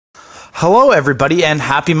Hello, everybody, and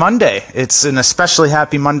happy Monday. It's an especially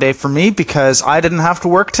happy Monday for me because I didn't have to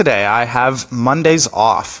work today. I have Mondays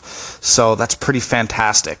off, so that's pretty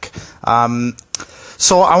fantastic.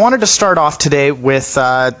 So I wanted to start off today with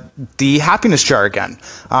the happiness jar again.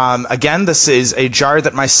 Again, this is a jar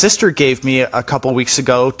that my sister gave me a couple weeks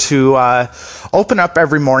ago to open up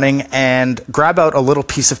every morning and grab out a little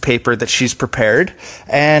piece of paper that she's prepared.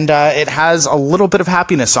 And it has a little bit of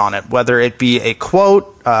happiness on it, whether it be a quote,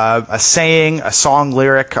 a saying, a song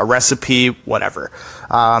lyric, a recipe, whatever.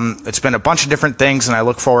 It's been a bunch of different things, and I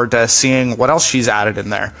look forward to seeing what else she's added in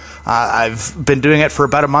there. I've been doing it for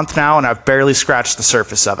about a month now, and I've barely scratched the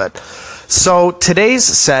surface of it. So today's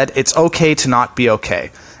said, it's okay to not be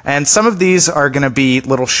okay. And some of these are going to be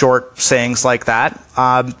little short sayings like that,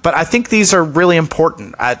 but I think these are really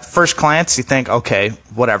important. At first glance, you think, okay,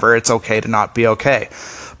 whatever, it's okay to not be okay.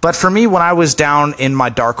 But for me, when I was down in my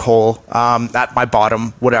dark hole, at my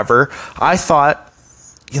bottom, whatever, I thought,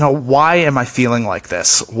 why am I feeling like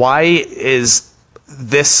this? Why is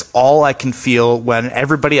this all I can feel when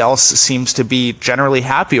everybody else seems to be generally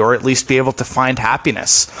happy, or at least be able to find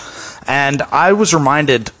happiness? And I was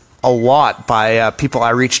reminded a lot by people I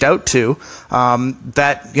reached out to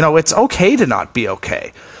that, it's okay to not be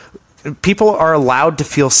okay. People are allowed to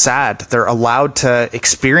feel sad. They're allowed to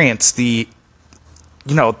experience the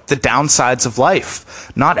downsides of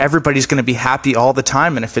life. Not everybody's going to be happy all the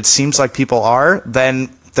time, and if it seems like people are, then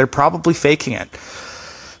they're probably faking it.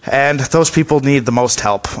 And those people need the most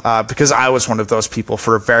help, because I was one of those people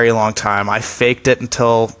for a very long time. I faked it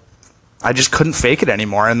until I just couldn't fake it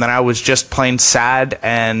anymore, and then I was just plain sad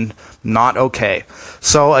and not okay.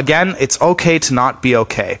 So again, it's okay to not be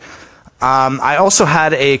okay. I also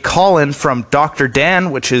had a call-in from Dr.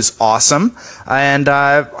 Dan, which is awesome, and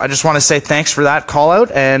I just want to say thanks for that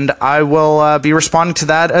call-out, and I will be responding to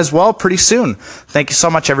that as well pretty soon. Thank you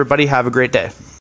so much, everybody. Have a great day.